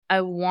I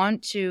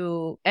want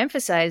to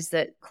emphasize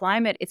that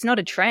climate, it's not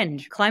a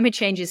trend. Climate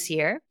change is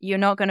here. You're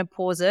not going to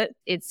pause it.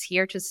 It's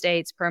here to stay.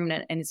 It's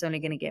permanent, and it's only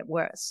going to get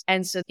worse.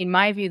 And so in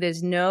my view,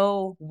 there's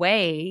no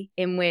way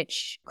in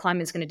which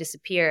climate is going to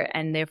disappear,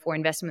 and therefore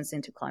investments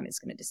into climate is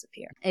going to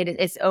disappear.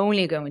 It's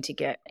only going to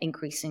get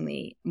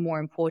increasingly more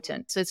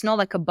important. So it's not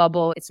like a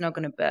bubble. It's not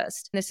going to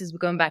burst. This is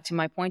going back to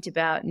my point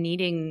about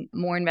needing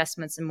more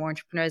investments and more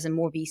entrepreneurs and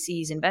more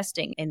VCs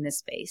investing in this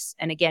space.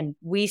 And again,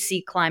 we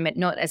see climate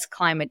not as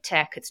climate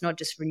tech. It's not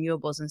just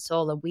renewables and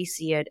solar. We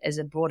see it as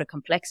a broader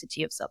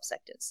complexity of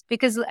subsectors.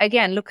 Because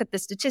again, look at the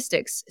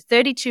statistics.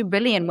 32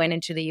 billion went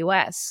into the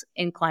US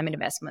in climate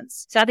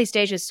investments. Southeast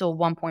Asia saw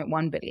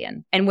 1.1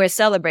 billion. And we're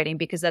celebrating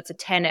because that's a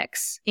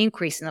 10x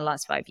increase in the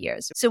last 5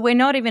 years. So we're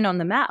not even on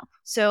the map.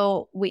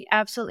 So we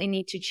absolutely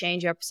need to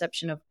change our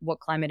perception of what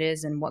climate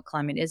is and what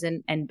climate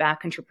isn't, and back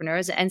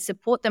entrepreneurs and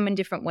support them in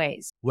different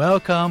ways.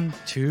 Welcome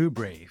to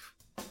Brave.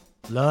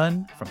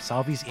 Learn from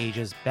Southeast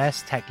Asia's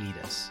best tech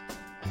leaders.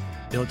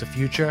 Build the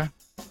future,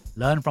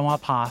 learn from our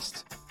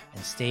past,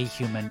 and stay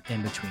human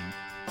in between.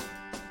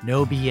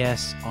 No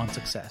BS on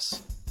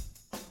success.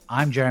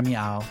 I'm Jeremy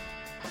Au,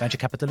 venture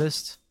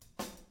capitalist,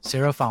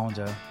 serial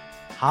founder,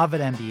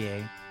 Harvard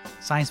MBA,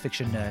 science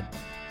fiction nerd,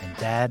 and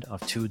dad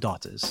of 2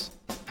 daughters.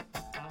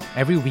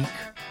 Every week,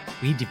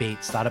 we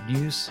debate startup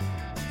news,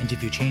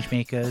 interview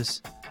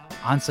changemakers,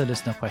 answer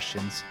listener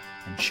questions,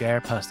 and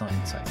share personal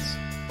insights.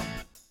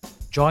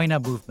 Join our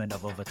movement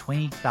of over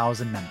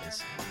 20,000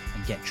 members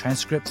and get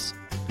transcripts,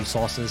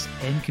 resources,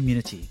 and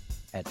community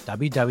at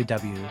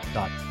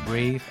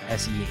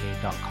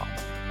www.bravesea.com.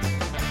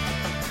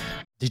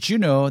 Did you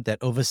know that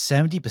over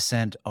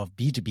 70% of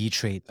B2B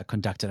trade are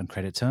conducted on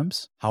credit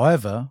terms?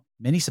 However,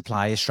 many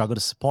suppliers struggle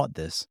to support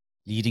this,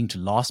 leading to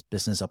lost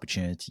business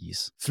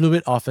opportunities.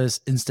 Fluid offers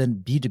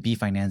instant B2B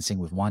financing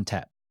with one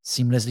tap,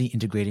 seamlessly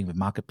integrating with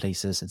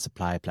marketplaces and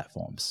supplier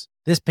platforms.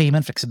 This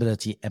payment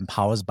flexibility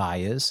empowers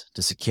buyers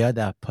to secure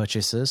their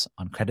purchases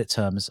on credit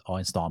terms or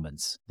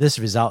installments. This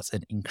results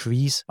in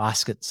increased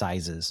basket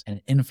sizes and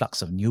an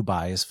influx of new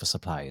buyers for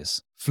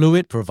suppliers.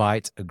 Fluid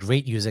provides a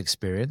great user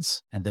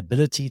experience and the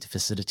ability to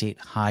facilitate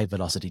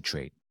high-velocity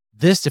trade.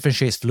 This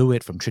differentiates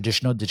Fluid from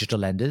traditional digital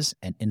lenders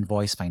and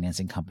invoice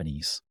financing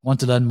companies. Want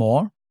to learn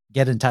more?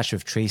 Get in touch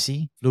with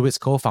Tracy, Fluid's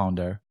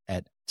co-founder,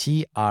 at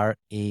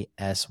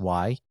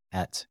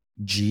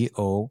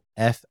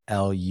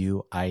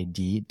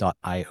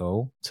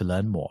trasy@gofluid.io to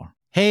learn more.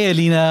 Hey,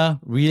 Alina,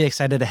 really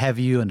excited to have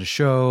you on the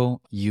show.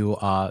 You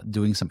are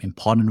doing some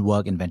important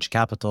work in venture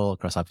capital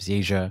across Southeast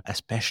Asia,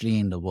 especially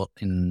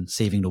in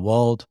saving the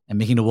world and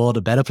making the world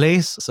a better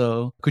place.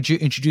 So could you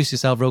introduce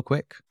yourself real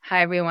quick?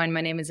 Hi, everyone.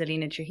 My name is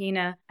Alina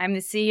Truhina. I'm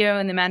the CEO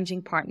and the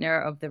managing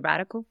partner of the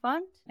Radical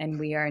Fund, and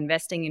we are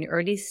investing in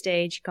early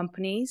stage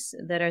companies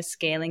that are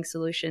scaling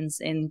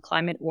solutions in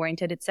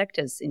climate-oriented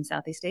sectors in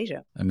Southeast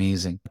Asia.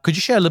 Amazing. Could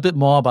you share a little bit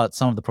more about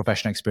some of the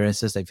professional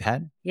experiences that you've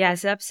had?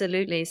 Yes,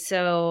 absolutely.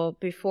 So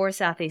before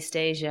Southeast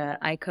Asia,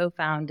 I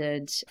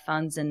co-founded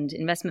funds and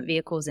investment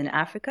vehicles in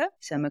Africa.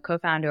 So I'm a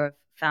co-founder of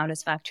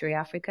Founders Factory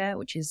Africa,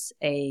 which is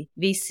a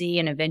VC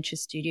and a venture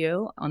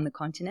studio on the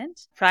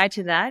continent. Prior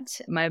to that,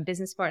 my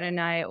business partner and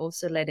I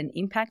also led an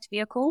impact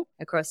vehicle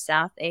across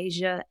South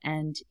Asia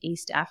and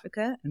East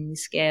Africa. And we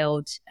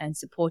scaled and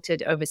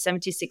supported over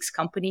 76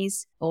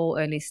 companies, all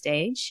early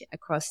stage,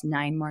 across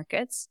 9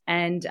 markets.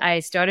 And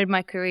I started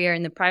my career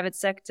in the private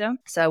sector.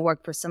 So I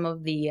worked for some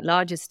of the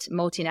largest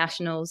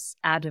multinationals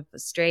out of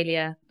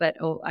Australia, but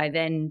I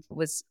then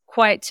was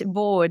quite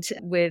bored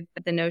with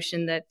the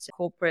notion that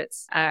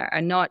corporates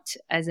are not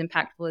as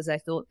impactful as I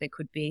thought they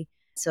could be.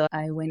 So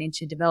I went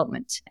into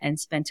development and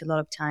spent a lot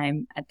of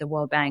time at the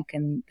World Bank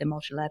and the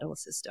multilateral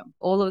system.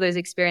 All of those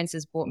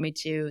experiences brought me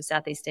to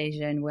Southeast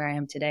Asia and where I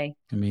am today.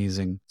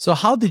 Amazing. So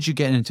how did you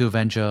get into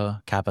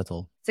venture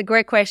capital? It's a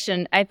great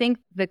question. I think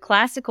the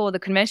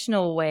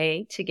conventional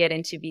way to get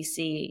into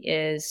VC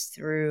is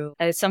through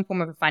some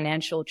form of a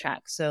financial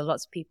track. So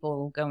lots of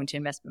people go into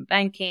investment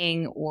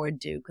banking or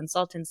do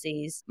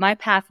consultancies. My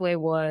pathway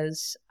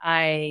was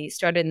I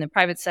started in the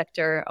private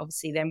sector,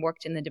 obviously then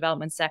worked in the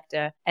development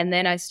sector. And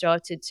then I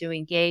started to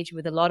engage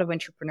with a lot of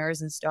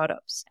entrepreneurs and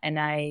startups. And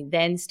I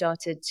then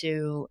started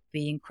to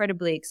be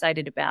incredibly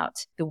excited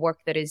about the work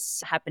that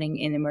is happening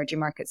in emerging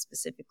markets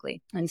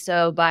specifically. And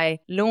so by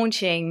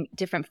launching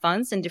different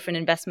funds and different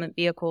investment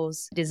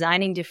vehicles,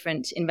 designing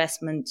different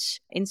investment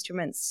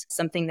instruments,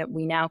 something that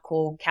we now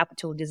call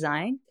capital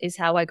design, is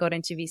how I got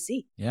into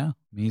VC. Yeah,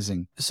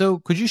 amazing. So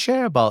could you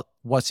share about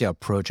what's your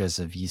approach as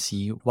a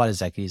VC? What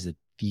exactly is the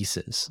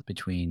thesis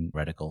between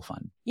Radical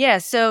Fund? Yeah,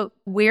 so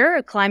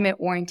we're climate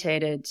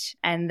orientated,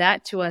 and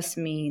that to us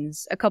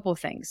means a couple of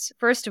things.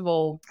 First of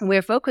all,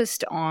 we're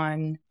focused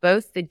on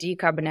both the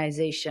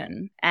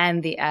decarbonization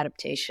and the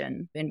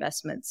adaptation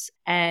investments.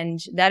 And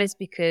that is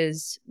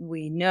because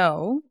we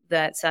know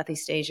that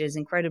Southeast Asia is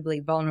incredibly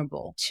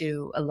vulnerable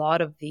to a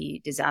lot of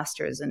the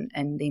disasters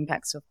and the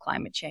impacts of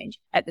climate change.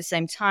 At the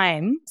same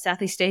time,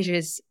 Southeast Asia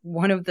is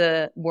one of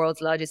the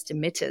world's largest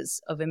emitters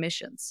of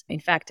emissions. In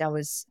fact, I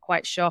was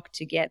quite shocked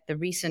to get the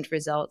recent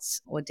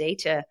results or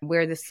data data,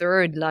 we're the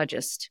third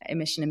largest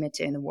emission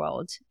emitter in the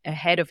world,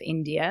 ahead of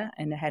India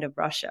and ahead of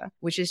Russia,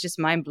 which is just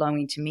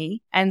mind-blowing to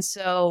me. And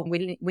so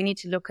we need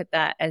to look at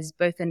that as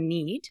both a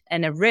need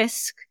and a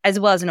risk, as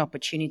well as an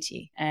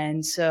opportunity.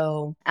 And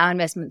so our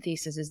investment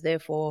thesis is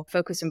therefore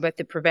focused on both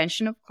the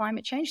prevention of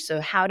climate change.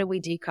 So how do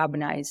we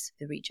decarbonize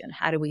the region?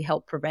 How do we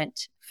help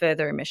prevent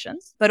further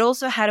emissions? But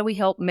also, how do we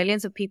help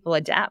millions of people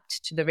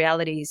adapt to the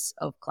realities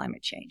of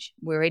climate change?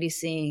 We're already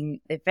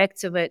seeing the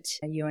effects of it.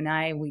 You and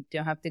I, we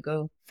don't have to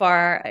go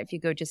far. If you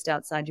go just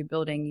outside your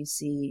building, you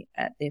see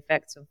the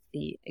effects of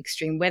the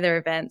extreme weather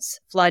events,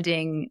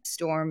 flooding,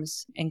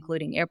 storms,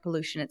 including air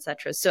pollution,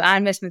 etc. So our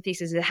investment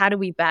thesis is how do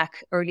we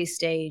back early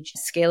stage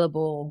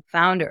scalable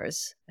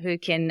founders who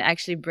can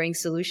actually bring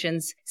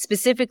solutions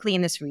specifically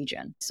in this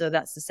region? So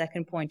that's the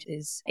second point,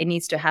 is it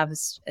needs to have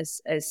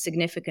a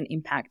significant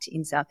impact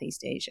in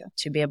Southeast Asia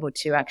to be able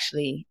to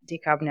actually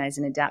decarbonize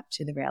and adapt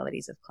to the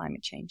realities of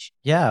climate change.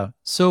 Yeah.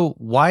 So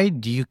why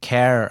do you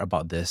care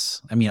about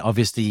this? I mean,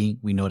 obviously,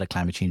 we know that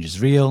climate change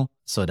is real.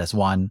 So that's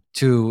one.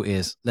 Two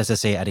is, let's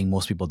just say, I think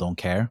most people don't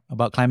care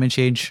about climate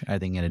change. I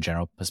think in a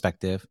general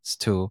perspective, it's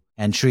two.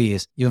 And three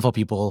is, even for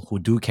people who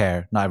do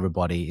care, not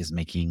everybody is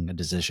making a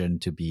decision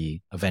to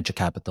be a venture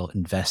capital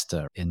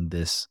investor in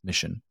this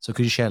mission. So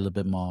could you share a little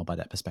bit more about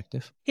that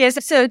perspective?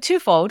 Yes. So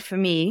twofold for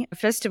me.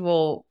 First of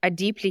all, I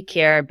deeply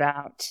care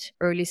about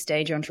early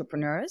stage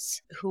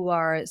entrepreneurs who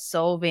are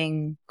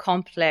solving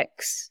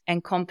complex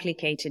and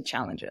complicated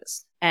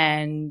challenges.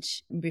 And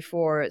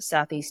before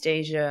Southeast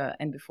Asia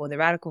and before the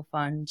Radical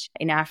Fund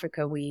in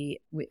Africa, we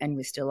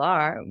still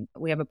are,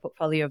 we have a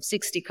portfolio of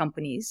 60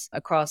 companies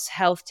across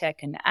health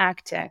tech and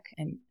ag tech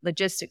and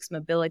logistics,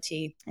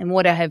 mobility. And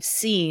what I have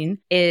seen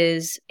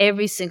is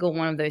every single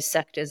one of those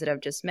sectors that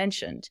I've just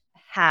mentioned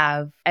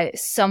have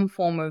some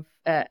form of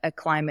a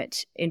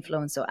climate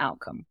influence or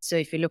outcome. So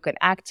if you look at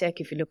ag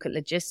tech, if you look at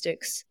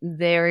logistics,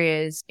 there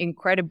is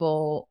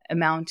incredible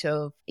amount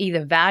of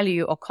either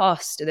value or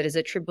cost that is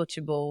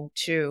attributable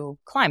to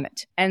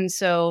climate. And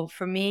so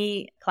for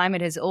me,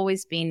 climate has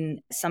always been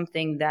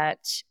something that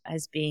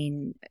has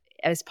been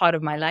as part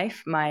of my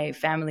life. My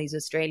family is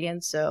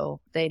Australian,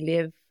 so they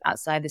live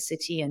outside the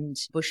city, and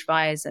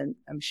bushfires, and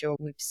I'm sure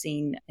we've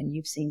seen and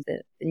you've seen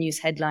the news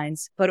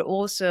headlines, but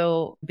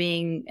also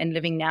being and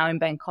living now in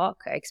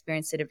Bangkok, I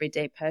experience it every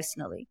day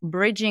personally.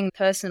 Bridging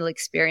personal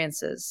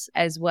experiences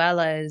as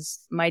well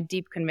as my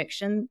deep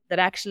conviction that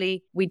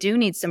actually we do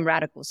need some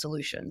radical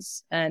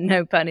solutions,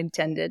 no pun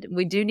intended.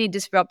 We do need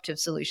disruptive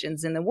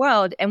solutions in the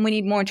world, and we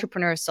need more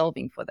entrepreneurs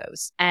solving for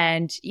those.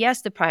 And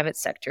yes, the private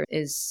sector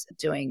is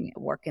doing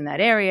work in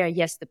that area.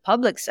 Yes, the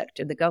public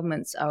sector, the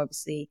governments are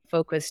obviously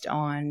focused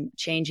on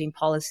changing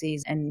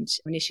policies and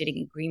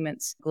initiating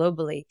agreements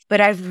globally.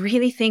 But I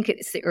really think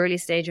it's the early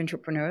stage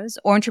entrepreneurs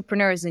or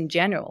entrepreneurs in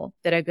general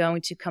that are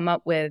going to come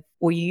up with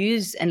or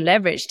use and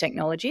leverage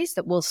technologies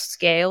that will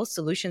scale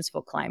solutions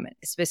for climate,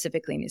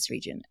 specifically in this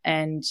region.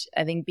 And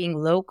I think being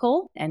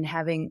local and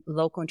having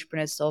local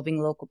entrepreneurs solving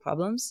local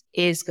problems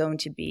is going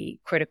to be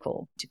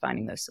critical to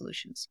finding those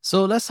solutions.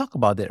 So let's talk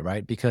about it,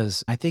 right?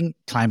 Because I think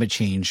climate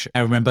change, I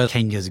remember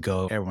 10 years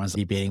ago, everyone's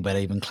debating whether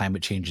even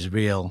climate change is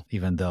real,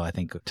 even though I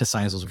think the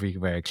science was really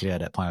very clear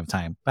at that point of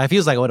time. But it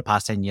feels like over the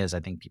past 10 years,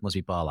 I think most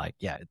people are like,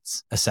 yeah,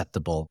 it's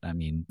acceptable. I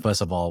mean, first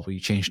of all, we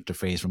changed the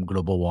phrase from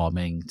global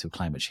warming to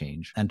climate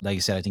change. And like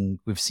you said, I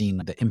think we've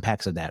seen the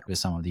impacts of that with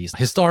some of these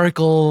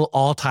historical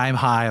all-time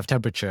high of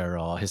temperature, or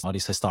all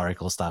these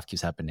historical stuff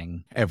keeps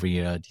happening every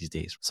year these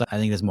days. So I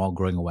think there's more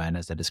growing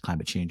awareness that this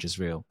climate change is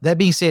real. That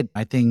being said,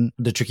 I think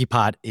the tricky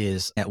part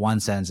is, at one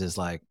sense, is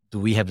like, do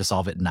we have to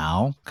solve it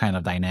now kind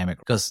of dynamic?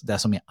 Because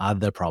there's so many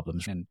other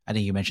problems. And I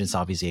think you mentioned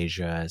Southeast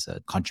Asia as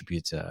a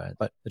contributor.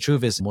 But the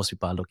truth is, most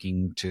people are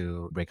looking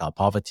to break out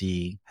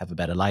poverty, have a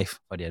better life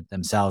for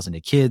themselves and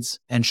their kids.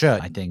 And sure,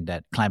 I think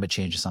that climate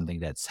change is something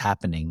that's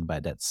happening,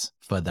 but that's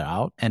further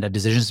out. And the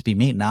decisions to be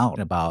made now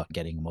about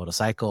getting a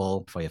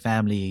motorcycle for your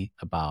family,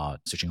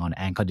 about switching on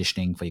air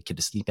conditioning for your kid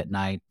to sleep at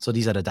night. So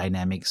these are the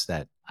dynamics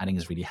that I think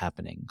is really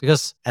happening.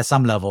 Because at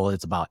some level,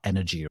 it's about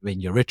energy. When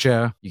you're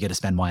richer, you get to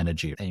spend more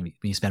energy. And when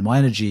you spend more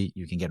energy,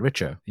 you can get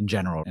richer in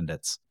general. And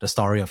that's the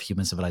story of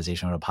human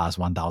civilization over the past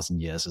 1,000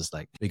 years, is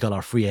like we got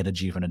our free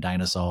energy from the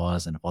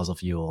dinosaurs and the fossil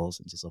fuels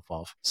and so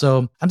forth.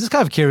 So I'm just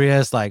kind of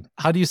curious, like,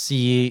 how do you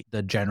see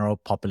the general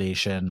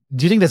population?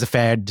 Do you think there's a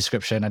fair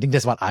description? I think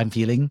that's what I'm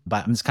feeling,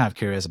 but I'm just kind of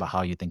curious about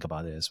how you think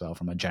about it as well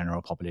from a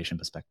general population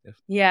perspective.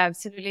 Yeah,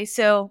 absolutely.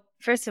 So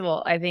first of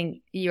all, I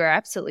think you're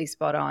absolutely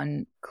spot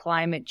on.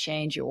 Climate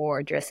change or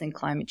addressing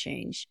climate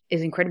change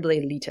is incredibly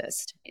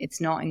elitist.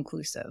 It's not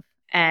inclusive.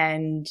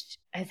 And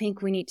I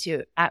think we need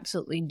to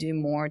absolutely do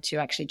more to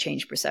actually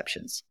change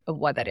perceptions of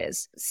what that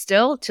is.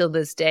 Still, till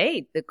this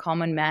day, the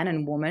common man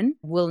and woman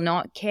will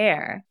not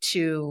care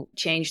to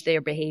change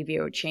their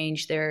behavior or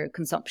change their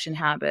consumption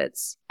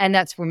habits. And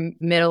that's for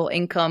middle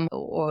income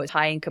or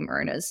high income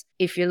earners.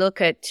 If you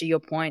look at, to your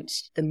point,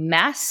 the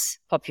mass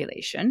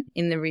population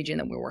in the region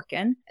that we work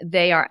in,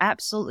 they are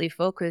absolutely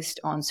focused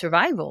on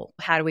survival.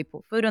 How do we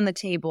put food on the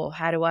table?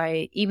 How do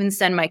I even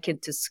send my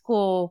kid to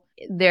school?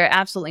 They're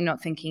absolutely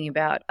not thinking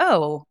about,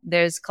 oh,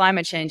 there's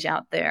climate change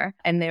out there.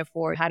 And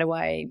therefore, how do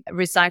I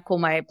recycle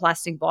my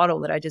plastic bottle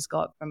that I just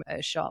got from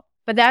a shop?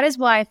 But that is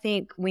why I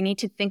think we need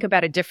to think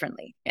about it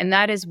differently. And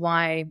that is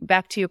why,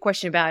 back to your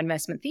question about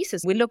investment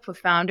thesis, we look for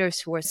founders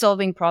who are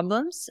solving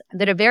problems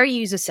that are very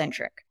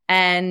user-centric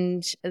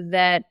and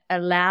that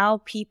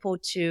allow people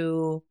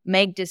to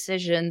make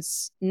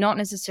decisions, not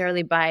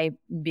necessarily by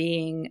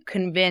being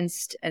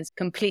convinced and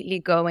completely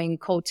going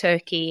cold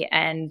turkey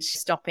and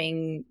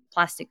stopping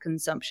plastic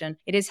consumption.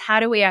 It is, how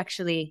do we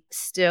actually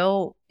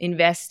still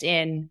invest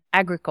in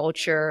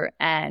agriculture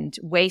and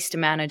waste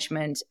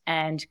management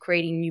and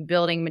creating new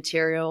building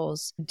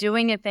materials,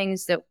 doing the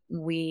things that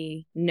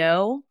we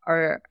know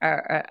are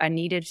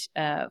needed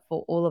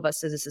for all of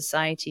us as a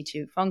society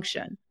to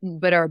function,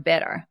 but are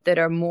better, that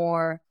are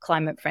more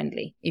climate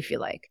friendly, if you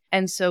like.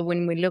 And so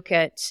when we look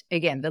at,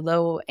 again, the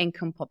low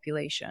income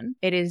population,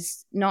 it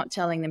is not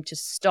telling them to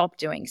stop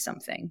doing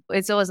something.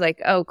 It's always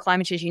like, oh,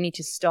 climate change, you need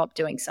to stop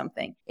doing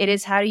something. It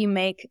is, how do you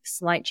make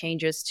slight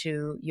changes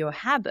to your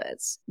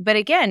habits? But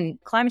again,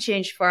 climate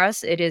change for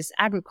us, it is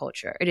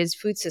agriculture, it is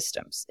food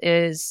systems, it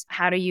is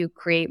how do you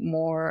create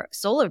more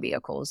solar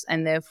vehicles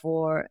and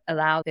therefore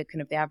allow the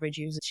kind of the average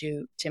user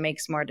to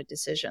make smarter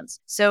decisions.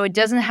 So it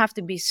doesn't have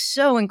to be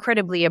so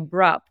incredibly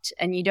abrupt,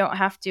 and you don't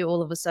have to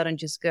all of a sudden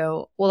just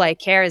go, all I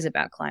care is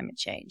about climate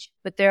change.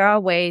 But there are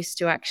ways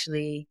to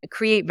actually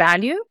create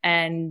value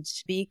and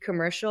be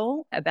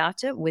commercial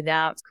about it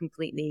without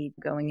completely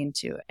going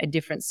into a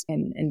difference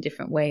in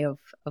different way of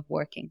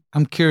working.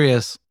 I'm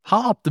curious,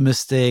 how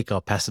optimistic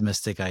or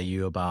pessimistic are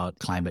you about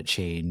climate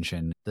change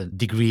and the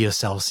degree of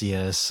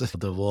Celsius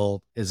the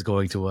world is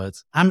going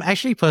towards? I'm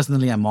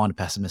more on the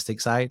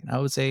pessimistic side, I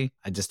would say.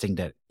 I just think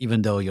that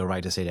even though you're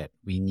right to say that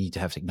we need to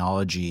have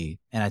technology,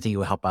 and I think it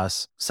will help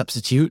us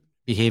substitute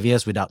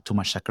behaviors without too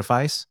much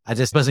sacrifice. I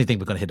just personally think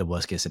we're going to hit the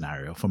worst case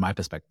scenario from my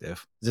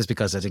perspective, just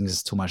because I think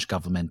there's too much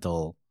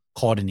governmental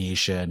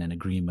coordination and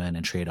agreement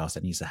and trade-offs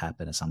that needs to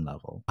happen at some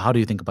level. How do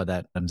you think about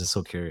that? I'm just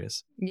so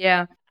curious.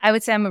 Yeah, I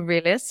would say I'm a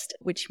realist,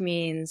 which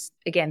means,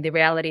 again, the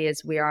reality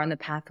is we are on the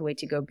pathway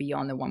to go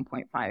beyond the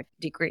 1.5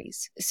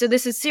 degrees. So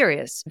this is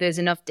serious. There's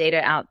enough data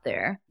out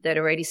there that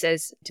already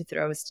says, to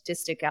throw a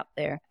statistic out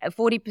there,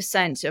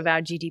 40% of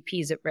our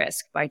GDP is at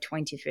risk by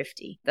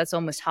 2050. That's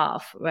almost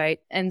half, right?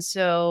 And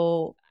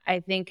so I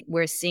think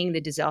we're seeing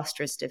the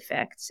disastrous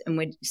effects and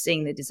we're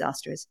seeing the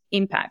disastrous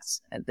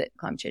impacts that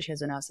climate change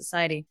has on our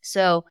society.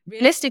 So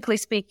realistically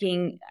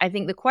speaking, I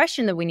think the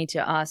question that we need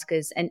to ask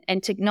is,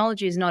 and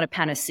technology is not a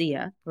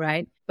panacea,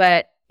 right?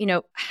 But,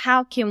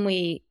 how can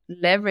we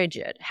leverage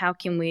it? How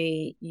can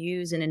we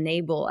use and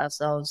enable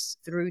ourselves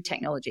through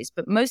technologies?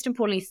 But most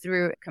importantly,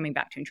 through, coming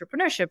back to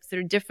entrepreneurship,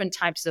 through different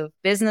types of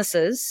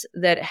businesses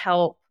that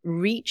help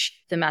reach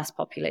the mass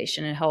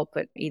population and help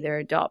it either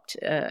adopt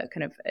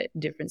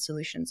different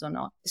solutions or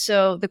not.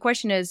 So the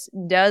question is,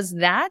 does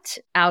that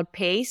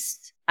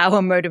outpace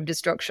our mode of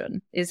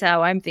destruction, is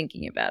how I'm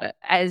thinking about it.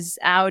 As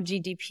our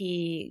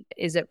GDP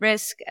is at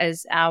risk,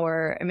 as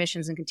our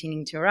emissions are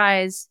continuing to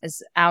rise,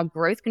 as our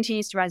growth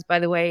continues to rise, by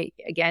the way,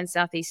 again,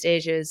 Southeast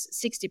Asia is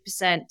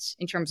 60%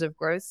 in terms of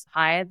growth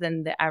higher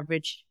than the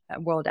average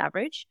world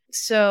average.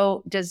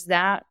 So does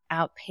that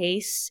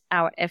outpace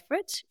our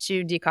effort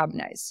to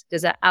decarbonize?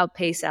 Does that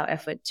outpace our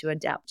effort to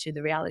adapt to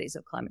the realities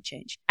of climate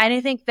change? And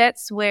I think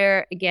that's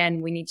where,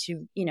 again, we need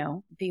to,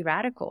 be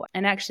radical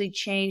and actually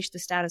change the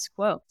status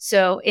quo.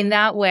 So in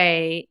that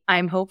way,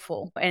 I'm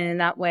hopeful. And in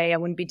that way, I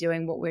wouldn't be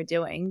doing what we're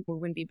doing. We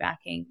wouldn't be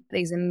backing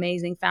these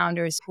amazing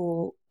founders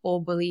who all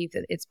believe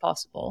that it's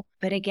possible.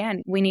 But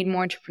again, we need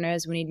more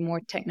entrepreneurs, we need more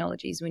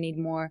technologies, we need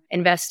more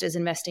investors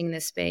investing in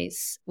this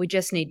space. We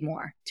just need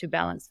more to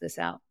balance this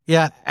out.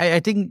 Yeah, I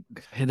think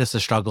there's a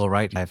struggle,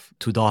 right? I have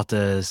two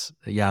daughters,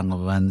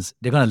 young ones.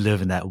 They're going to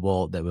live in that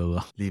world that we're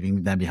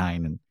leaving them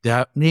behind. And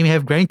they may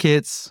have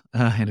grandkids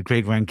and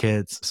great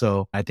grandkids.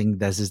 So I think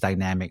there's this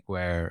dynamic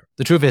where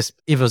the truth is,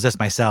 if it was just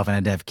myself and I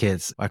didn't have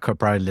kids, I could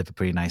probably live a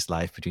pretty nice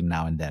life between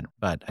now and then.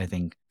 But I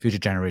think future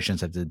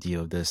generations have to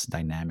deal with this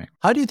dynamic.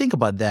 How do you think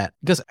about that?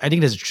 Because I think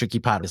there's a tricky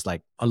part. It's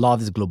like a lot of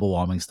this global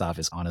warming stuff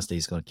is honestly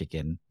is going to kick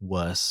in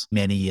worse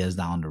many years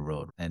down the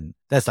road. And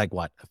that's like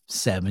what, a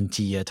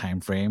 70-year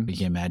time frame you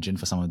can imagine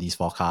for some of these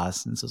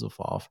forecasts and so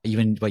forth.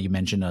 Even what you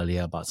mentioned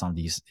earlier about some of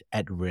these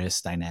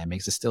at-risk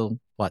dynamics is still,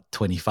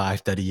 25,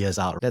 30 years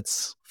out.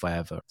 That's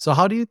forever. So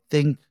how do you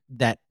think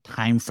that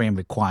time frame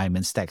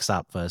requirement stacks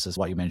up versus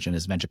what you mentioned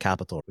is venture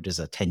capital, which is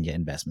a 10-year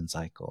investment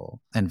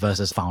cycle, and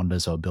versus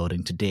founders who are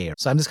building today?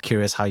 So I'm just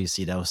curious how you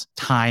see those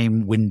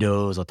time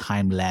windows or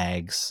time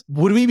lags.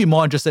 Would we be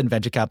more interested in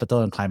venture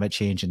capital and climate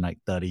change in like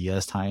 30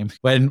 years time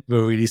when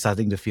we're really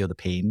starting to feel the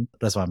pain?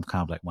 That's what I'm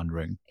kind of like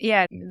wondering.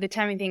 Yeah, the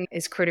timing thing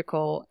is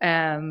critical.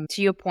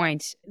 To your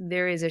point,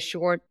 there is a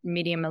short,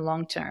 medium, and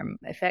long-term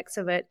effects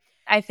of it.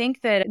 I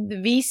think that the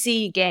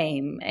VC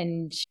game,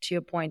 and to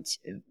your point,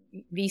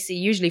 VC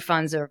usually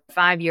funds are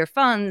 5-year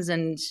funds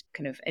and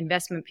kind of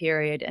investment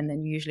period, and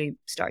then usually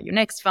start your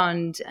next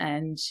fund.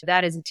 And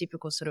that is a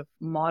typical sort of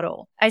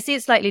model. I see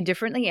it slightly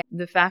differently.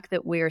 The fact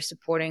that we are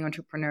supporting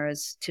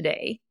entrepreneurs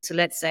today. So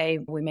let's say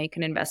we make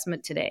an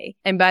investment today.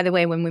 And by the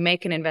way, when we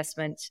make an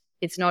investment,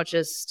 it's not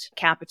just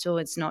capital.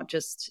 It's not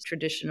just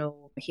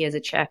traditional, here's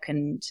a check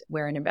and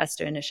we're an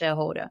investor and a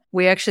shareholder.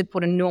 We actually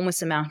put an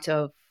enormous amount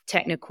of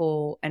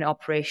technical and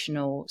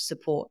operational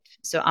support.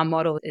 So our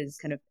model is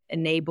kind of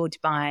enabled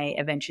by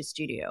a venture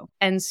studio.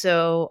 And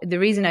so the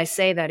reason I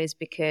say that is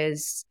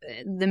because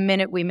the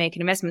minute we make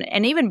an investment,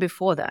 and even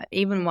before that,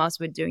 even whilst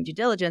we're doing due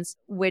diligence,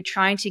 we're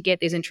trying to get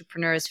these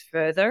entrepreneurs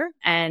further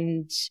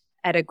and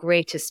at a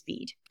greater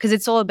speed, because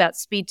it's all about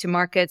speed to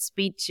market,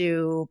 speed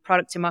to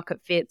product to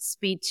market fit,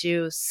 speed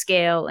to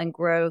scale and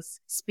growth,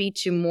 speed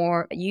to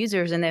more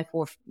users and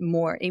therefore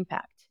more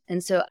impact.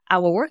 And so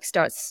our work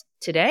starts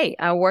today.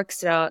 Our work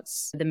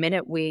starts the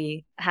minute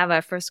we have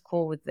our first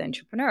call with the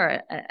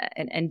entrepreneur,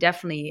 and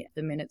definitely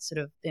the minute sort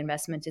of the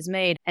investment is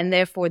made, and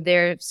therefore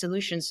their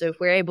solutions. So if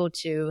we're able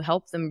to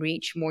help them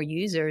reach more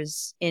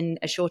users in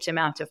a short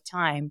amount of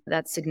time,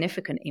 that's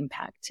significant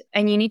impact.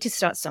 And you need to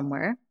start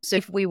somewhere. So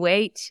if we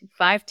wait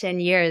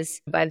 5-10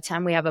 years, by the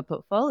time we have a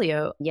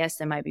portfolio, yes,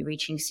 they might be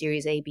reaching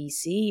Series A, B,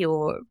 C,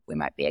 or we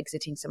might be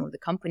exiting some of the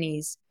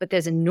companies, but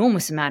there's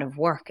enormous amount of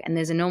work and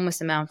there's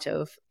enormous amount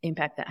of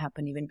impact that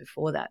happened even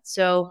before that.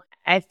 So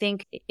I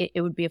think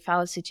it would be a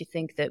fallacy to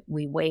think that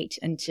we wait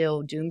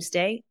until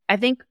doomsday. I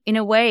think in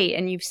a way,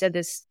 and you've said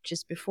this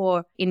just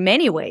before, in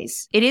many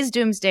ways, it is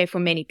doomsday for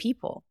many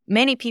people.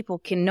 Many people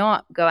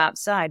cannot go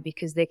outside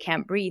because they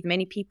can't breathe.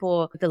 Many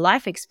people, the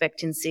life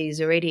expectancy is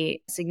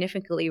already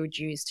significantly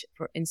reduced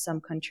in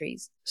some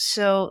countries.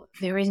 So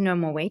there is no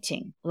more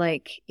waiting.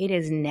 Like, it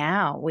is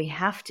now. We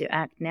have to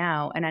act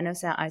now. And I know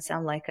I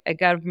sound like a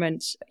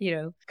government,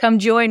 come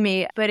join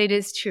me, but it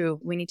is true.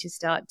 We need to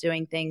start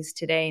doing things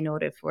today in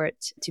order for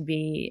it to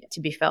be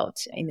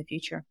felt in the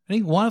future. I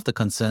think one of the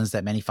concerns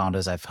that many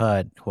founders I've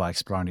heard who are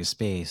exploring this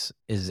space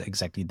is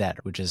exactly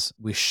that, which is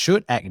we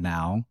should act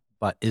now,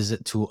 but is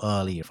it too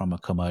early from a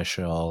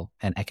commercial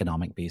and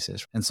economic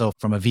basis? And so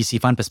from a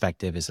VC fund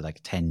perspective, is it like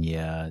a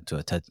 10-year to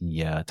a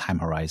 13-year time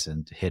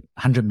horizon to hit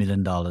 $100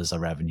 million of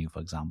revenue, for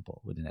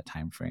example, within that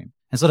time frame?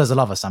 And so there's a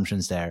lot of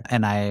assumptions there.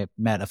 And I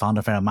met a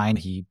founder friend of mine.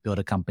 He built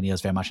a company that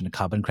was very much in the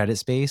carbon credit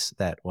space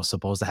that was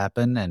supposed to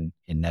happen, and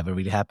it never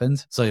really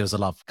happened. So it was a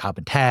lot of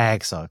carbon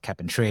tax or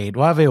cap and trade,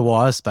 whatever it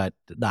was. But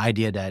the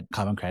idea that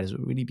carbon credits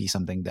would really be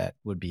something that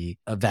would be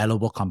a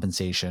valuable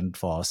compensation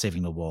for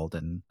saving the world.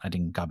 And I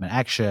think government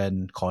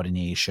action,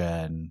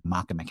 coordination,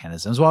 market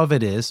mechanisms, whatever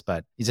it is,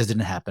 but it just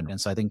didn't happen.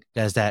 And so I think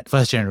there's that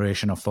first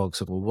generation of folks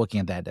who were working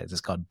at that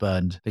just got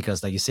burned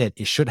because, like you said,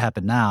 it should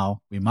happen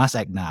now. We must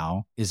act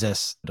now. It's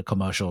just the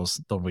commercials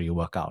don't really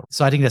work out.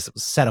 So I think there's a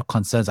set of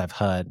concerns I've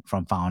heard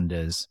from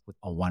founders who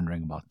are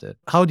wondering about it.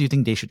 How do you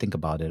think they should think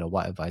about it, or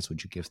what advice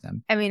would you give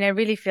them? I mean, I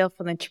really feel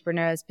for the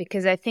entrepreneurs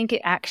because I think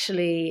it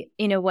actually,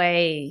 in a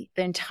way,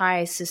 the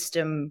entire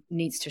system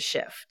needs to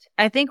shift.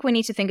 I think we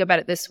need to think about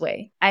it this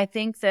way. I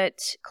think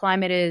that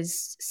climate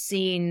is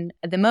seen,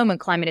 at the moment,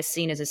 climate is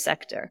seen as a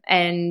sector.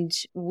 And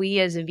we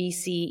as a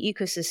VC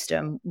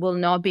ecosystem will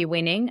not be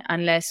winning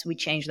unless we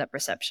change that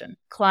perception.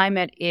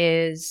 Climate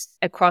is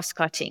a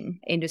cross-cutting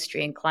industry,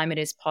 and climate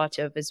is part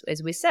of,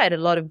 as we said, a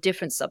lot of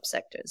different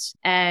subsectors.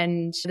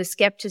 And the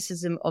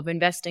skepticism of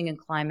investing in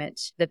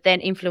climate that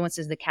then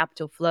influences the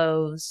capital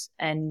flows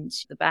and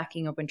the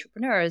backing of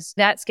entrepreneurs,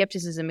 that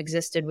skepticism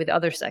existed with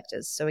other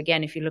sectors. So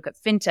again, if you look at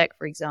fintech,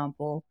 for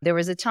example, there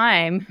was a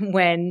time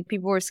when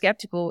people were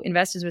skeptical,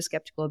 investors were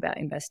skeptical about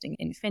investing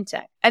in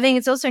fintech. I think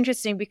it's also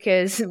interesting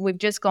because we've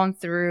just gone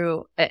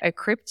through a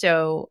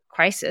crypto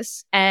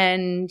crisis.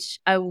 And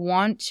I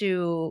want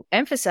to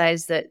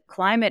emphasize that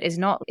climate is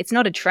it's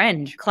not a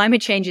trend.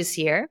 Climate change is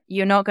here.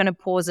 You're not going to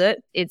pause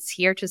it. It's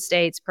here to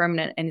stay. It's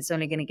permanent, and it's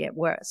only going to get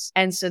worse.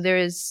 And so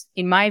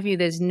in my view,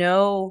 there's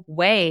no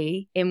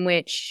way in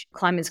which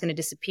climate is going to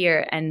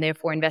disappear, and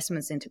therefore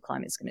investments into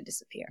climate is going to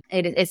disappear.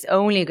 It's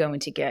only going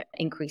to get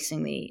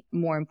increasingly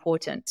more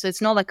important. So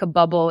it's not like a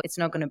bubble. It's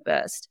not going to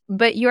burst.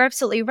 But you're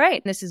absolutely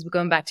right. This is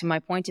going back to my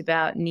point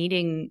about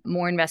needing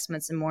more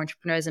investments and more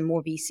entrepreneurs and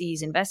more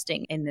VCs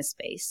investing in this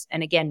space.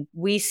 And again,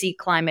 we see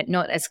climate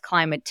not as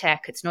climate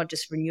tech. It's not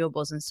just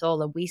renewables and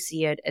solar. we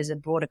see it as a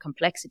broader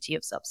complexity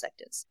of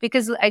subsectors.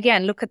 Because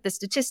again, look at the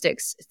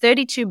statistics.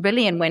 32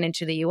 billion went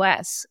into the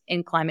US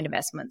in climate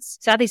investments.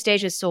 Southeast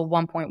Asia saw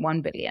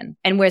 1.1 billion.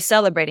 And we're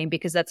celebrating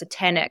because that's a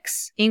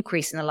 10x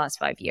increase in the last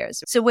 5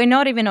 years. So we're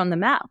not even on the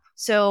map.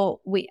 So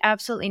we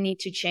absolutely need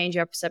to change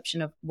our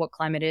perception of what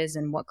climate is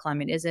and what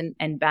climate isn't,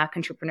 and back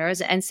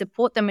entrepreneurs and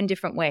support them in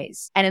different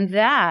ways. And in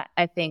that,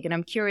 I think, and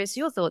I'm curious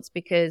your thoughts,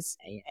 because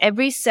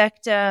every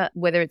sector,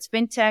 whether it's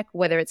fintech,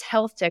 whether it's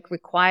health tech,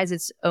 requires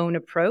its own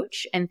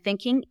approach and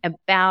thinking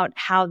about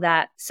how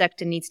that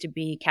sector needs to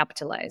be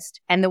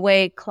capitalized. And the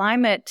way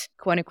climate,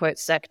 quote unquote,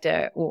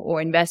 sector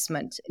or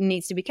investment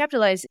needs to be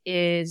capitalized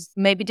is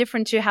maybe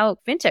different to how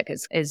fintech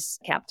is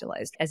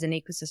capitalized as an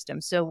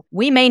ecosystem. So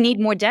we may need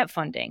more debt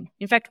funding.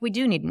 In fact, we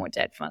do need more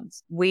debt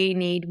funds. We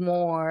need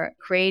more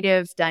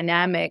creative,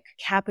 dynamic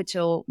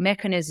capital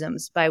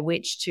mechanisms by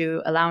which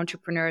to allow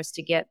entrepreneurs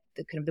to get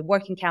the kind of the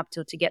working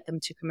capital to get them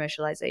to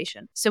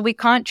commercialization. So we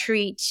can't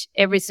treat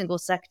every single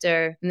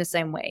sector in the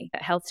same way.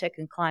 Health tech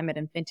and climate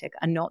and fintech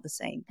are not the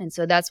same. And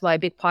so that's why a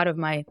big part of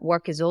my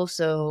work is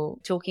also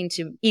talking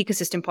to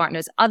ecosystem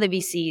partners, other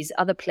VCs,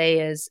 other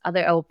players,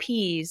 other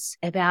LPs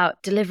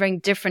about delivering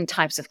different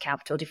types of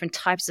capital, different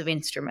types of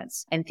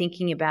instruments, and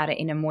thinking about it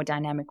in a more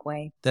dynamic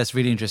way. That's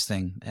really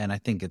interesting. And I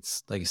think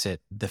it's, like you said,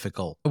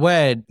 difficult.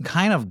 Where I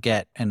kind of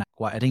get, and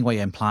I think what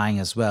you're implying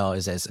as well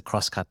is there's a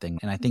cross-cutting.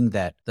 And I think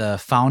that the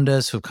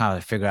founders who kind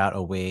of figure out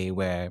a way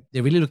where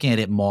they're really looking at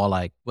it more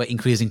like we're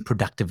increasing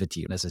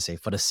productivity, let's just say,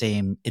 for the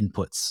same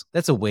inputs.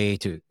 That's a way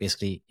to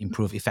basically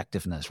improve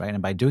effectiveness, right?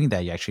 And by doing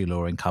that, you're actually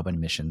lowering carbon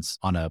emissions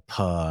on a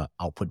per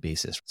output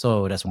basis.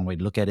 So that's one way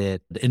to look at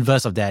it. The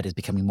inverse of that is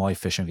becoming more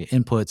efficient with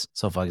your inputs.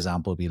 So for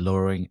example, be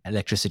lowering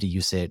electricity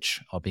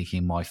usage or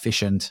being more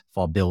efficient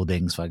for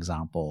buildings, for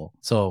example.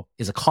 So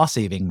it's a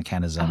cost-saving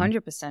mechanism.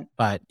 100%.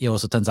 But it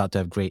also turns out to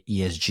have great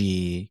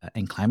ESG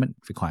and climate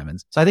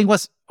requirements. So I think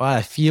what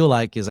I feel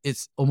like is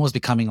it's almost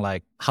becoming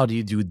like, how do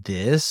you do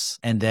this?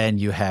 And then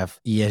you have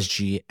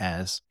ESG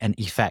as an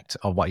effect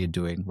of what you're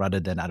doing rather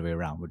than the other way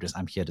around, which is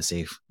I'm here to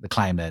save the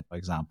climate, for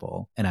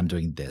example, and I'm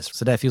doing this.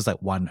 So that feels like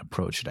one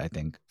approach that I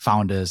think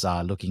founders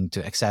are looking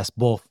to access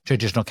both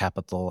traditional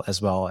capital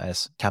as well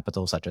as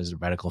capital such as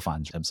radical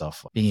funds in terms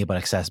of being able to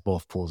access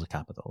both pools of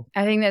capital.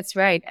 I think that's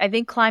right. I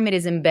think climate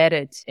is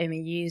embedded. I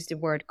mean, you used the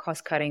word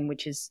cost cutting,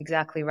 which is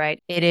exactly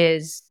right. It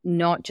is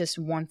not just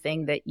one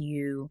thing that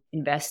you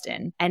invest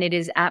in. And it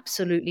is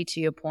absolutely, to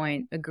your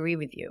point, agree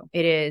with you.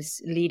 It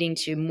is leading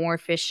to more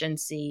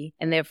efficiency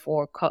and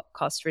therefore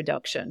cost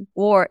reduction,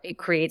 or it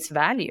creates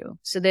value.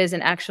 So there's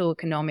an actual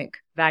economic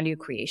value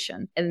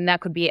creation. And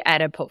that could be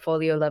at a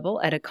portfolio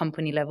level, at a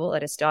company level,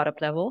 at a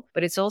startup level,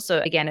 but it's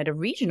also, again, at a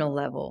regional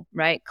level,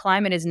 right?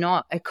 Climate is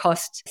not a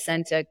cost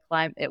center.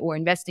 Climate or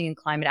investing in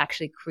climate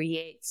actually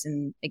creates.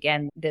 And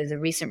again, there's a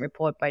recent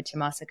report by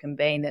Temasek and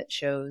Bain that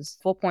shows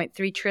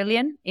 4.3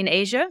 trillion in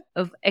Asia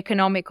of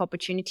economic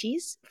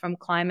opportunities from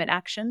climate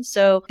action.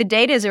 So the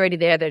data is already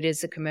there. That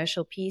is a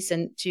commercial piece.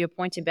 And to your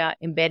point about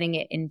embedding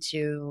it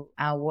into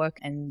our work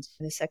and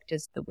the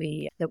sectors that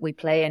we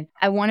play in,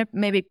 I want to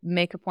maybe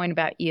make a point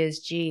about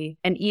ESG.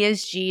 And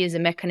ESG is a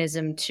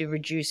mechanism to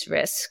reduce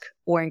risk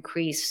or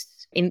increase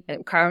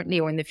currently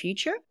or in the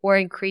future, or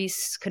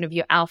increase kind of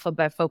your alpha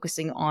by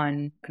focusing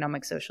on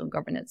economic, social, and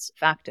governance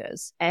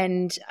factors.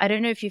 And I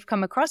don't know if you've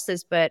come across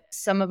this, but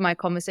some of my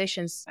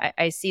conversations,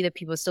 I see that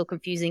people are still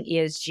confusing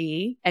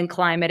ESG and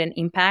climate and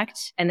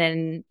impact, and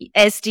then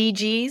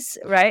SDGs,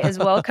 right, as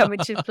well come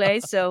into play.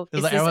 So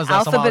it's like this everyone's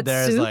alphabet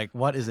there soup. is like,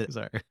 what is it?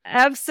 Sorry.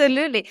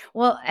 Absolutely.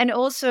 Well, and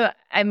also,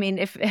 I mean,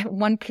 if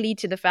one plea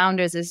to the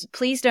founders is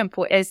please don't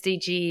put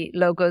SDG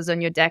logos on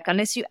your deck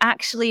unless you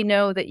actually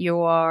know that you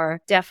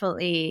are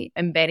definitely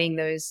embedding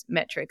those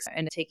metrics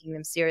and taking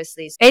them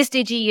seriously.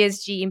 SDG,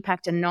 ESG,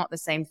 impact are not the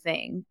same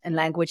thing, and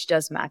language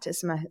does matter,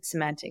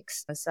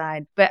 semantics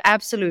aside. But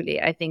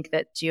absolutely, I think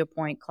that to your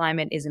point,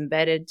 climate is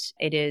embedded,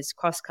 it is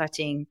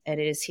cross-cutting, and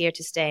it is here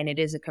to stay, and it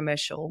is a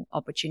commercial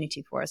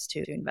opportunity for us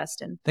to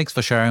invest in. Thanks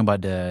for sharing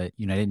about the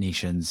United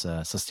Nations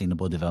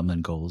Sustainable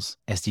Development Goals,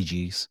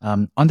 SDGs.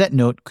 On that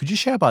note, could you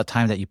share about a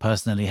time that you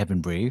personally have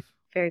been brave?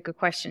 Very good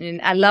question.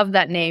 And I love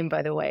that name,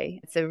 by the way.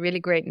 It's a really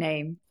great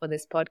name for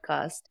this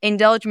podcast.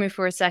 Indulge me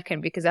for a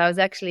second because I was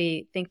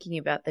actually thinking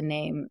about the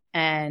name.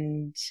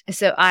 And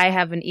so I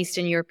have an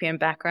Eastern European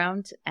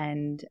background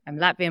and I'm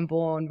Latvian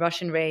born,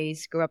 Russian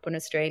raised, grew up in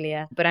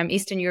Australia, but I'm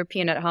Eastern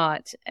European at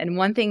heart. And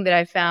one thing that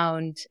I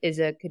found is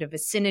a kind of a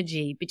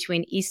synergy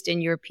between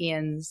Eastern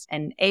Europeans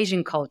and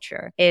Asian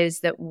culture is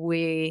that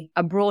we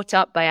are brought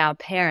up by our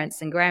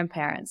parents and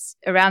grandparents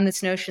around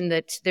this notion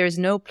that there's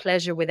no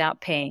pleasure without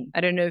pain.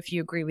 I don't know if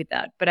you agree with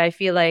that, but I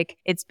feel like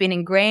it's been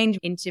ingrained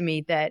into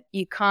me that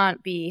you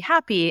can't be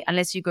happy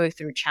unless you go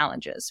through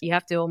challenges. You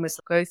have to almost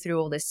go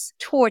through all this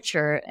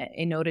torture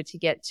in order to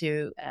get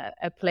to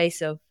a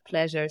place of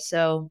pleasure.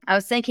 So I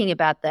was thinking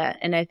about that,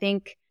 and I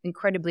think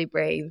incredibly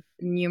brave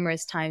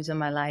numerous times in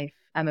my life.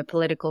 I'm a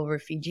political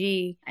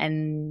refugee,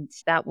 and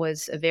that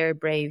was a very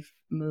brave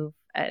move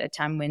at a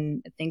time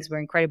when things were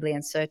incredibly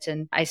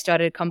uncertain. I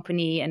started a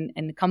company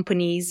and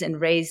companies and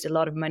raised a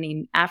lot of money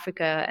in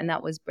Africa, and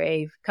that was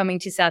brave. Coming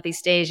to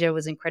Southeast Asia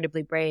was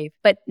incredibly brave.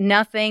 But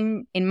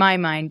nothing in my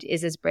mind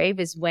is as brave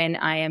as when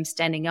I am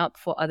standing up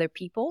for other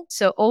people.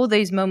 So all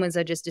those moments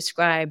I just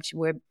described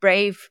were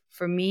brave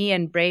for me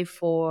and brave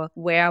for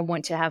where I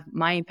want to have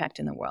my impact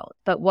in the world.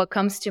 But what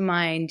comes to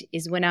mind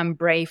is when I'm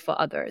brave for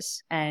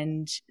others.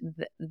 And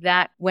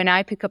that when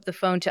I pick up the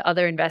phone to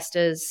other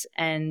investors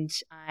and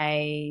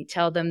I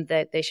tell them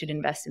that they should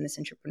invest in this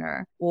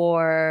entrepreneur,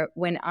 or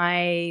when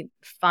I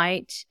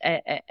fight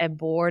a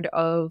board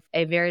of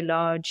a very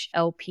large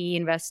LP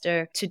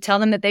investor to tell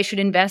them that they should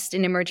invest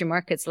in emerging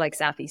markets like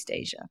Southeast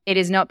Asia. It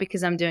is not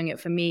because I'm doing it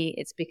for me.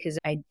 It's because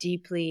I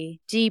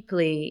deeply,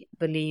 deeply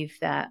believe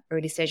that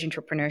early stage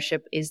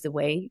entrepreneurship is the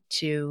way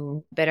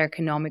to better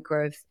economic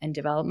growth and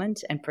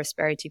development and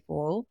prosperity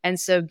for all. And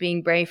so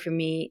being brave for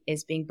me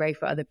is being brave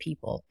for other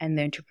people and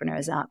the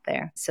entrepreneurs out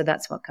there. So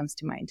that's what comes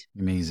to mind.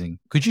 Amazing.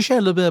 Could you share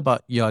a little bit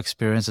about your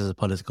experience as a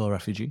political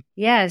refugee?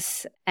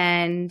 Yes.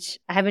 And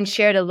I haven't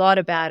shared a lot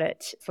about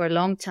it for a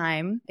long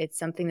time. It's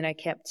something that I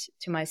kept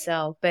to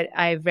myself, but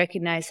I've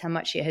recognized how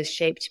much it has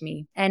shaped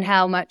me and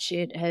how much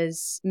it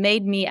has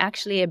made me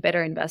actually a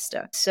better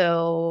investor.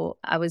 So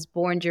I was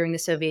born during the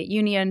Soviet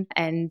Union,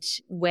 and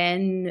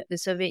when the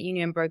Soviet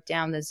Union broke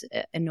down, there's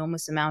an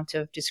enormous amount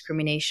of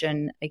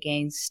discrimination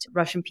against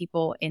Russian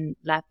people in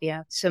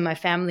Latvia. So my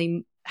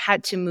family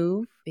had to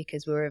move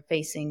because we were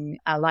facing,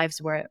 our lives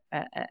were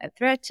a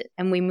threat,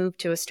 and we moved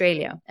to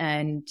Australia.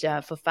 And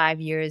for 5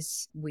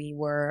 years, we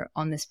were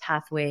on this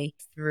pathway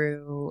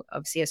through,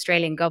 obviously,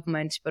 Australian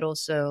government, but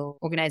also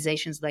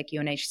organizations like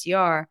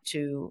UNHCR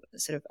to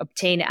sort of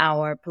obtain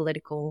our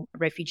political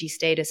refugee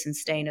status and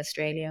stay in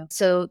Australia.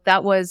 So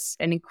that was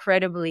an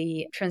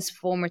incredibly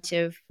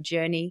transformative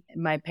journey.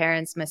 My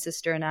parents, my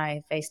sister, and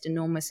I faced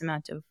enormous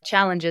amount of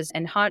challenges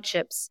and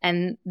hardships.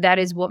 And that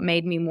is what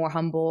made me more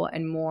humble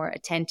and more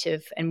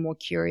attentive and more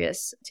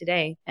curious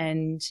today.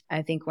 And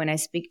I think when I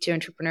speak to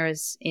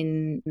entrepreneurs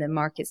in the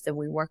markets that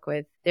we work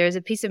with, there's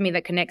a piece of me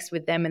that connects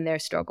with them and their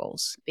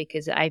struggles,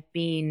 because I've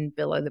been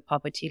below the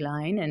poverty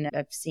line and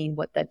I've seen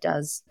what that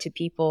does to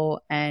people.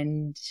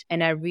 And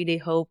I really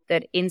hope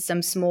that in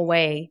some small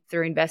way,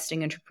 through investing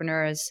in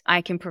entrepreneurs,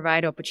 I can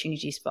provide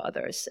opportunities for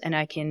others and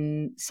I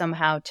can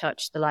somehow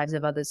touch the lives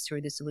of others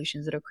through the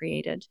solutions that are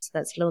created. So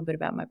that's a little bit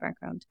about my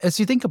background. As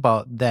you think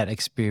about that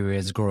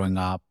experience growing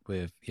up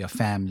with your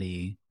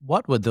family,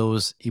 what were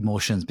those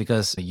emotions?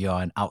 Because you're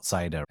an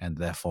outsider and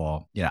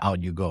therefore,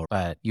 out you go.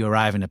 But you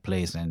arrive in a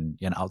place and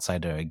you're an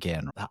outsider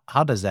again.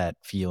 How does that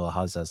feel?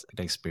 How's that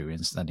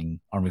experience standing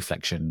on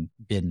reflection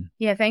been?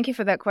 Yeah, thank you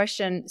for that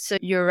question. So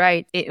you're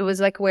right. It was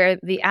like where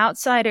the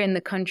outsider in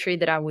the country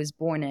that I was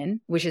born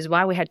in, which is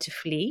why we had to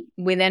flee.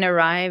 We then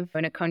arrived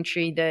in a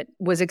country that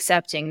was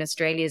accepting.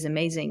 Australia is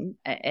amazing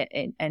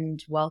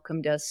and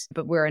welcomed us,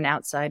 but we're an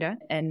outsider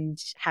and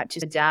had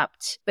to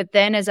adapt. But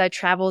then as I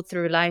traveled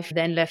through life,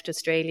 then left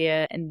Australia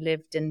and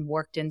lived and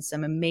worked in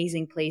some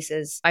amazing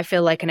places, I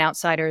feel like an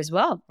outsider as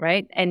well,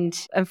 right? And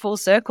full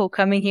circle,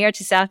 coming here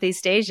to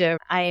Southeast Asia,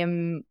 I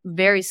am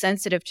very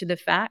sensitive to the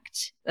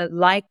fact that,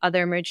 like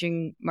other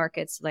emerging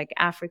markets like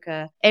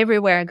Africa,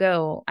 everywhere I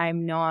go,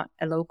 I'm not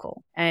a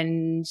local.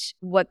 And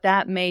what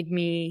that made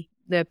me,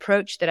 the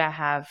approach that I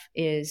have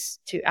is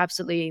to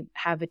absolutely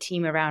have a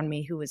team around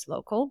me who is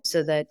local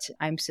so that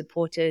I'm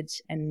supported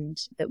and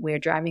that we're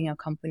driving our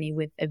company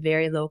with a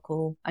very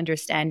local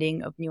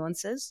understanding of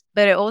nuances.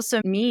 But it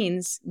also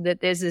means that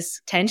there's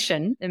this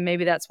tension, and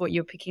maybe that's what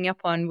you're picking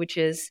up on, which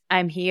is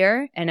I'm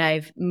here and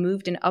I've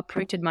moved and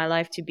uprooted my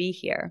life to be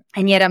here.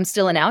 And yet I'm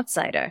still an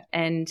outsider.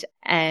 And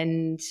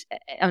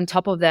on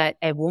top of that,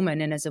 a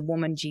woman, and as a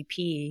woman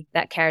GP,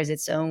 that carries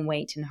its own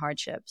weight and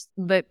hardships.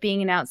 But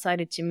being an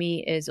outsider to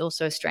me is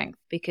also a strength,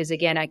 because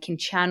again, I can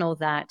channel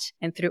that.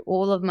 And through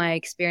all of my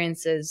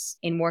experiences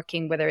in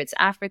working, whether it's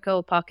Africa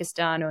or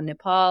Pakistan or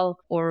Nepal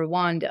or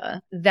Rwanda,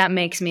 that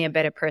makes me a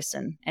better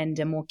person and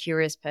a more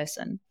curious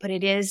person. But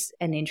it is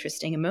an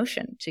interesting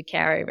emotion to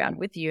carry around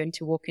with you and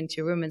to walk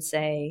into a room and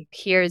say,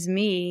 here's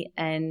me,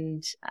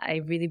 and I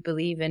really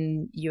believe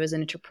in you as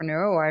an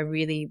entrepreneur, or I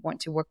really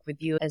want to work with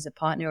you as a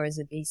partner or as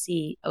a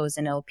VC or as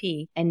an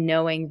LP, and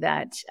knowing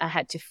that I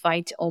had to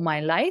fight all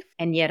my life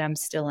and yet I'm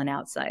still an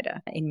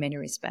outsider in many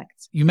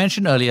respects. You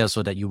mentioned earlier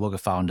so that you work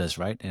with founders,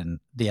 right? And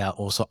they are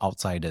also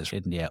outsiders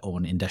in their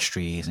own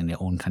industries, in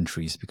their own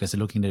countries, because they're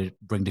looking to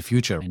bring the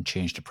future and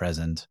change the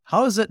present.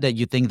 How is it that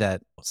you think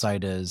that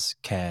outsiders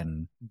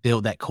can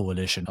build that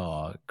coalition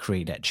or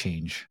create that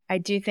change? I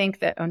do think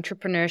that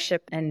entrepreneurship,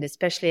 and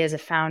especially as a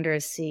founder,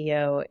 as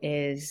CEO,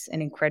 is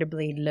an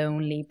incredibly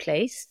lonely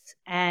place.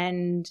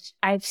 And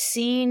I've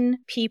seen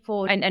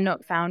people, and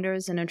not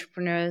founders and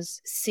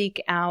entrepreneurs,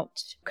 seek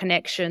out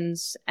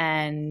connections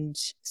and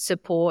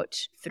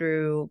support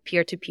through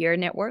peer-to-peer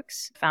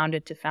networks, founder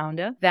to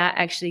founder. That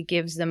actually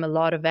gives them a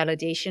lot of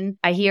validation.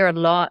 I hear a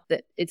lot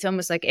that it's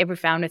almost like every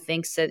founder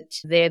thinks that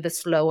they're the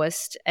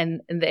slowest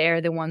and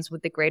they're the the ones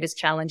with the greatest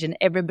challenge and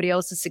everybody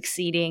else is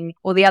succeeding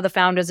or the other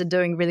founders are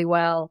doing really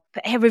well.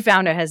 But every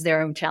founder has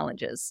their own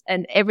challenges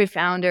and every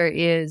founder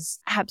is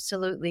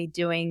absolutely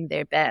doing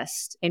their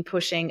best in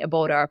pushing a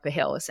boulder up a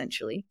hill,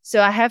 essentially.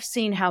 So I have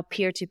seen how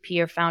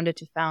peer-to-peer,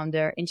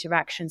 founder-to-founder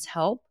interactions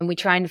help. And we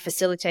try and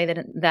facilitate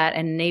that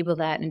and enable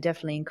that and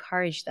definitely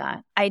encourage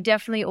that. I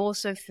definitely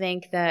also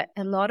think that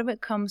a lot of it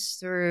comes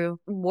through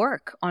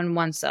work on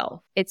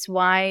oneself. It's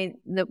why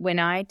that when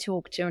I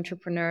talk to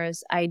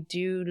entrepreneurs, I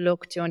do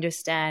look to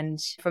understand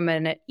from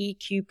an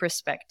EQ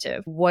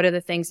perspective, what are the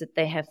things that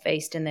they have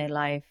faced in their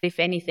life, if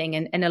anything.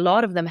 And a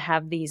lot of them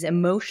have these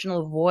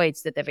emotional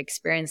voids that they've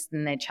experienced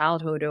in their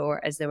childhood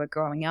or as they were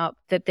growing up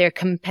that they're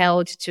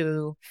compelled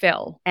to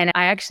fill. And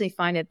I actually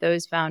find that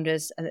those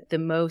founders are the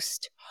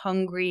most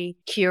hungry,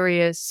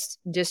 curious,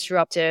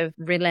 disruptive,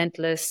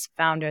 relentless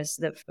founders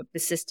that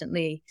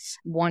persistently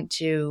want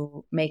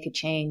to make a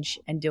change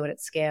and do it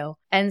at scale.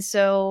 And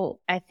so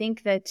I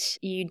think that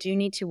you do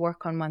need to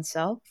work on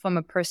oneself from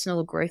a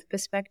personal growth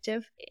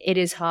perspective. It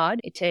is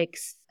hard. It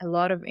takes a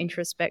lot of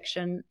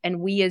introspection, and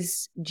we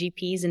as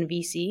GPs and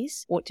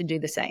VCs ought to do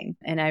the same.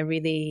 And I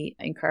really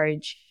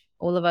encourage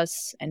all of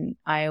us. And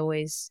I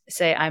always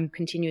say I'm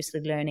continuously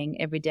learning.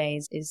 Every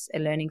day is a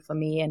learning for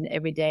me. And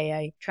every day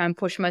I try and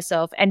push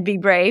myself and be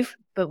brave.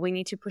 But we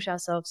need to push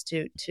ourselves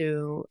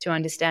to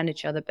understand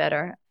each other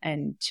better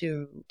and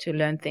to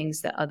learn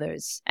things that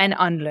others and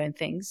unlearn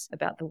things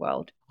about the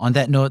world. On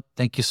that note,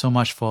 thank you so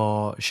much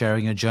for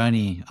sharing your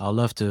journey. I'd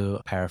love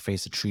to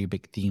paraphrase the 3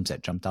 big themes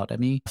that jumped out at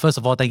me. First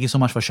of all, thank you so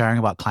much for sharing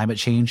about climate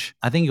change.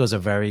 I think it was a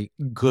very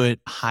good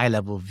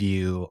high-level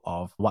view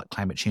of what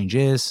climate change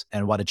is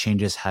and what the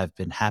changes have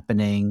been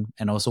happening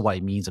and also what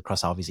it means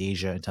across Southeast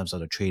Asia in terms of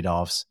the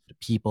trade-offs, the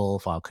people,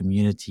 for our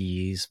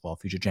communities, for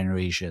future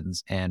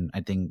generations. And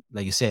I think,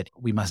 like you said,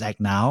 we must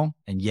act now,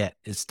 and yet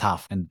it's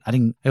tough. And I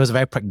think it was a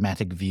very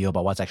pragmatic view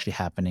about what's actually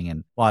happening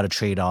and what are the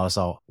trade-offs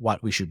or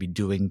what we should be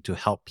doing to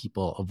help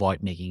people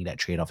avoid making that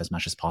trade-off as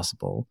much as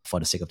possible for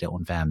the sake of their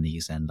own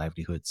families and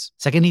livelihoods.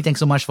 Secondly, thanks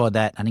so much for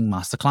that, I think,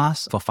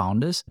 masterclass for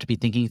founders to be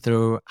thinking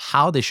through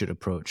how they should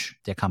approach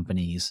their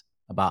companies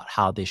about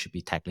how they should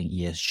be tackling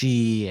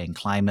ESG and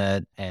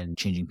climate and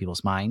changing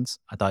people's minds.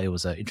 I thought it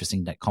was an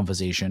interesting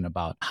conversation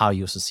about how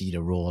you also see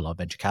the role of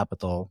venture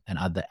capital and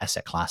other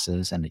asset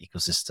classes and the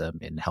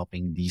ecosystem in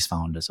helping these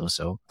founders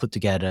also put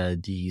together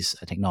these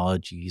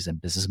technologies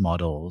and business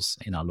models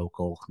in our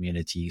local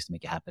communities to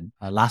make it happen.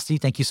 Lastly,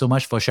 thank you so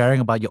much for sharing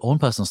about your own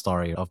personal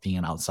story of being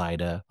an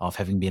outsider, of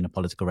having been a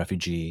political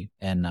refugee,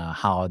 and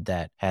how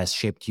that has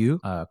shaped you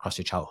across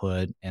your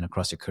childhood and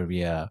across your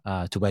career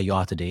to where you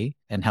are today,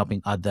 and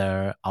helping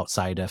other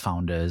outsider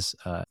founders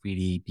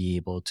really be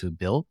able to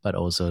build, but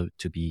also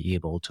to be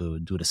able to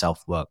do the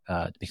self-work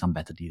to become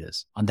better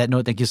leaders. On that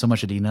note, thank you so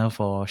much, Alina,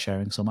 for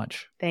sharing so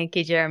much. Thank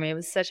you, Jeremy. It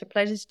was such a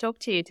pleasure to talk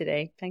to you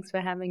today. Thanks for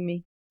having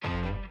me.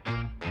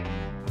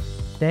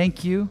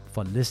 Thank you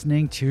for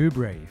listening to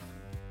Brave.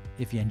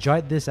 If you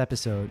enjoyed this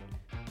episode,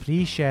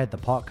 please share the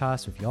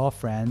podcast with your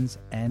friends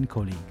and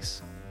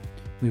colleagues.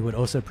 We would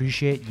also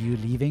appreciate you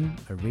leaving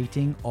a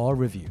rating or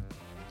review.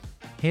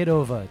 Head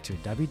over to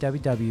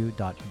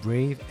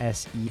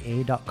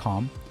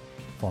www.bravesea.com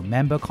for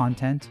member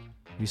content,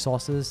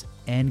 resources,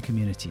 and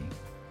community.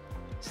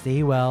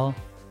 Stay well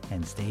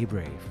and stay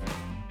brave.